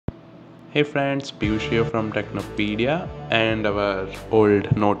Hey friends, Piyush here from Technopedia, and our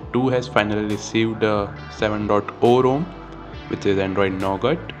old Note 2 has finally received a 7.0 ROM, which is Android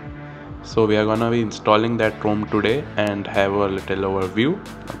Nougat. So we are gonna be installing that ROM today and have a little overview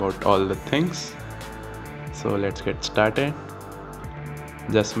about all the things. So let's get started.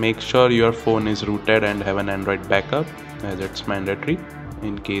 Just make sure your phone is rooted and have an Android backup, as it's mandatory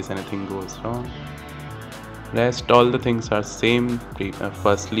in case anything goes wrong. Rest all the things are same.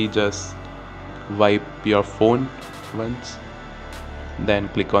 Firstly, just wipe your phone once, then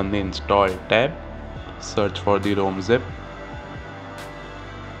click on the install tab, search for the ROM zip.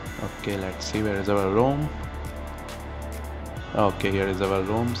 Okay, let's see where is our ROM. Okay, here is our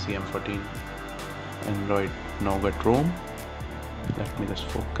ROM, CM14 Android Nougat ROM. Let me just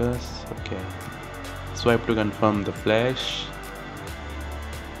focus. Okay, swipe to confirm the flash.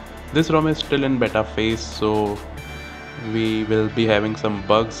 This ROM is still in beta phase, so we will be having some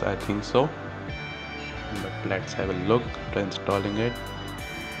bugs, I think so, but let's have a look after installing it.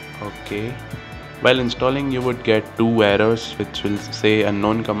 Okay, while installing you would get two errors which will say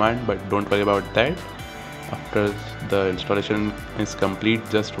unknown command, but don't worry about that. After the installation is complete,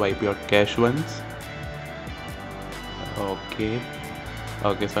 just wipe your cache once. Okay,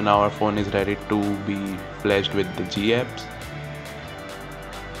 so now our phone is ready to be flashed with the G apps.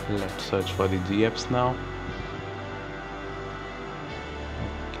 Let's search for the G apps now.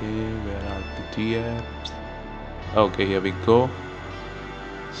 Okay, where are the G apps? Okay, here we go.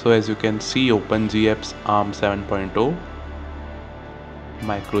 So as you can see, open G apps ARM 7.0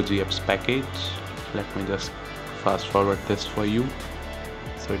 micro G apps package. Let me just fast forward this for you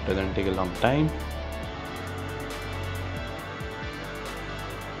so it doesn't take a long time.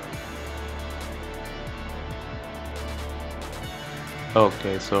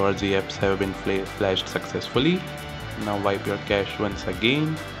 Okay, so our G apps have been flashed successfully. Now wipe your cache once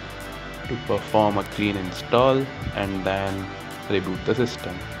again to perform a clean install and then reboot the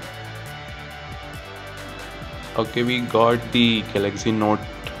system. Okay, we got the Galaxy Note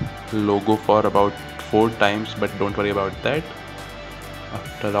logo for about 4 times, but don't worry about that.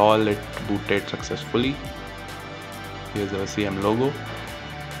 After all, it booted successfully. Here's our CM logo.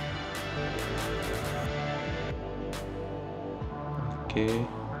 Okay,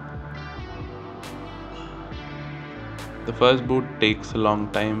 the first boot takes a long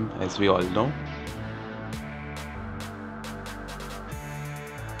time, as we all know.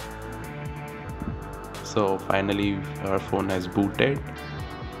 So finally our phone has booted.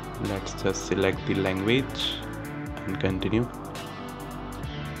 Let's just select the language and continue.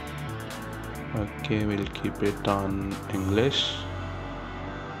 Okay, we'll keep it on English.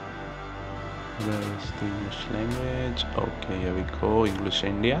 Where is the English language? Okay, here we go, English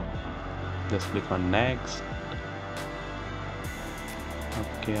India. Just click on next.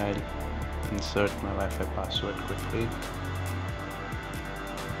 Okay, I'll insert my Wi-Fi password quickly.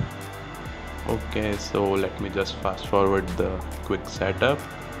 Okay, so let me just fast forward the quick setup.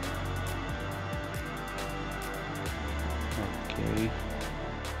 Okay,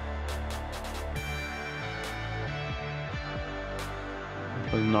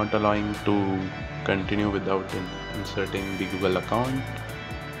 it was not allowing to continue without inserting the Google account.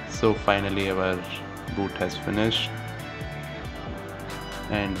 So finally our boot has finished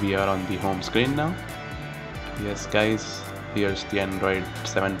and we are on the home screen now. Yes guys, here's the Android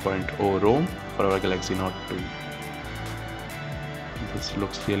 7.0 ROM for our Galaxy Note 2. This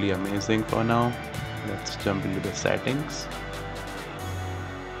looks really amazing for now. Let's jump into the settings.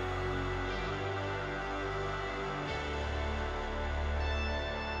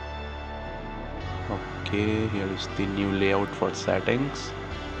 Okay, here is the new layout for settings.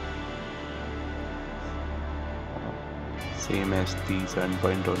 Same as the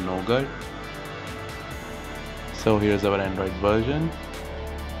 7.0 Nougat. So here's our Android version.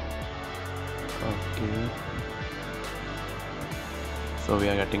 Okay, so we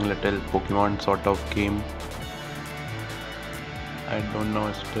are getting a little Pokemon sort of game. I don't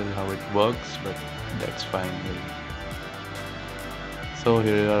know still how it works, but that's fine. So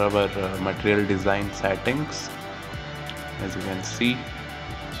here are our material design settings. As you can see,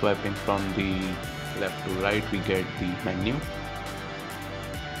 swiping from the left to right, we get the menu.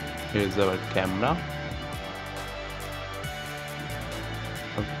 Here's our camera.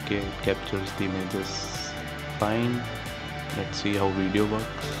 Okay, it captures the images fine. Let's see how video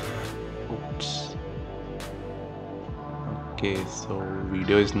works. Oops. Okay, so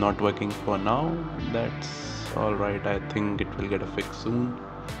video is not working for now. That's alright, I think it will get a fix soon.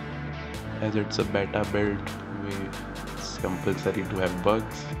 As it's a beta build, it's compulsory to have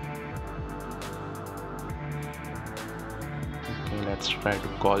bugs. Okay, let's try to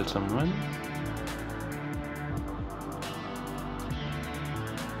call someone.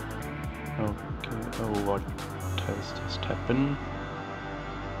 Okay, oh, what has just happened?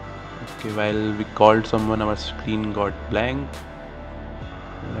 Okay, while we called someone, our screen got blank.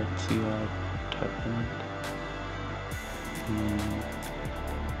 Let's see what happened.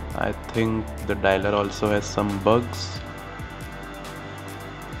 I think the dialer also has some bugs.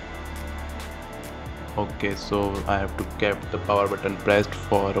 Okay, so I have to keep the power button pressed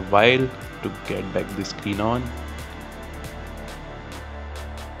for a while to get back the screen on.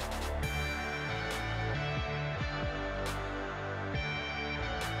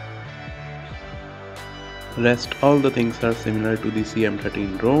 Rest all the things are similar to the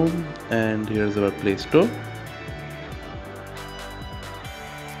CM13 ROM, and here's our Play Store.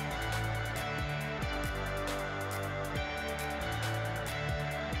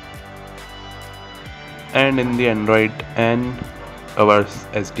 And in the Android N, our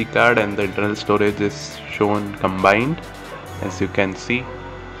SD card and the internal storage is shown combined. As you can see,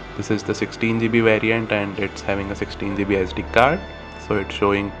 this is the 16 GB variant and it's having a 16 GB SD card, so it's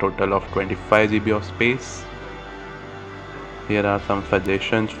showing total of 25 GB of space. Here are some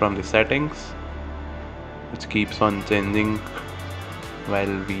suggestions from the settings, which keeps on changing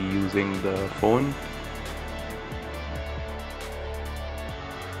while we using the phone.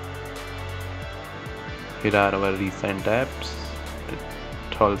 Here are our recent apps.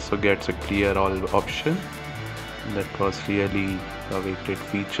 It also gets a clear all option. That was really a awaited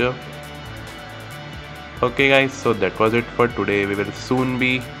feature. Okay guys, so that was it for today. We will soon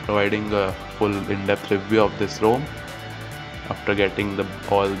be providing a full in-depth review of this ROM after getting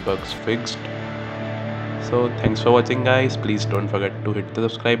all bugs fixed. So thanks for watching guys. Please don't forget to hit the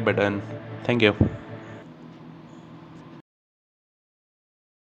subscribe button. Thank you.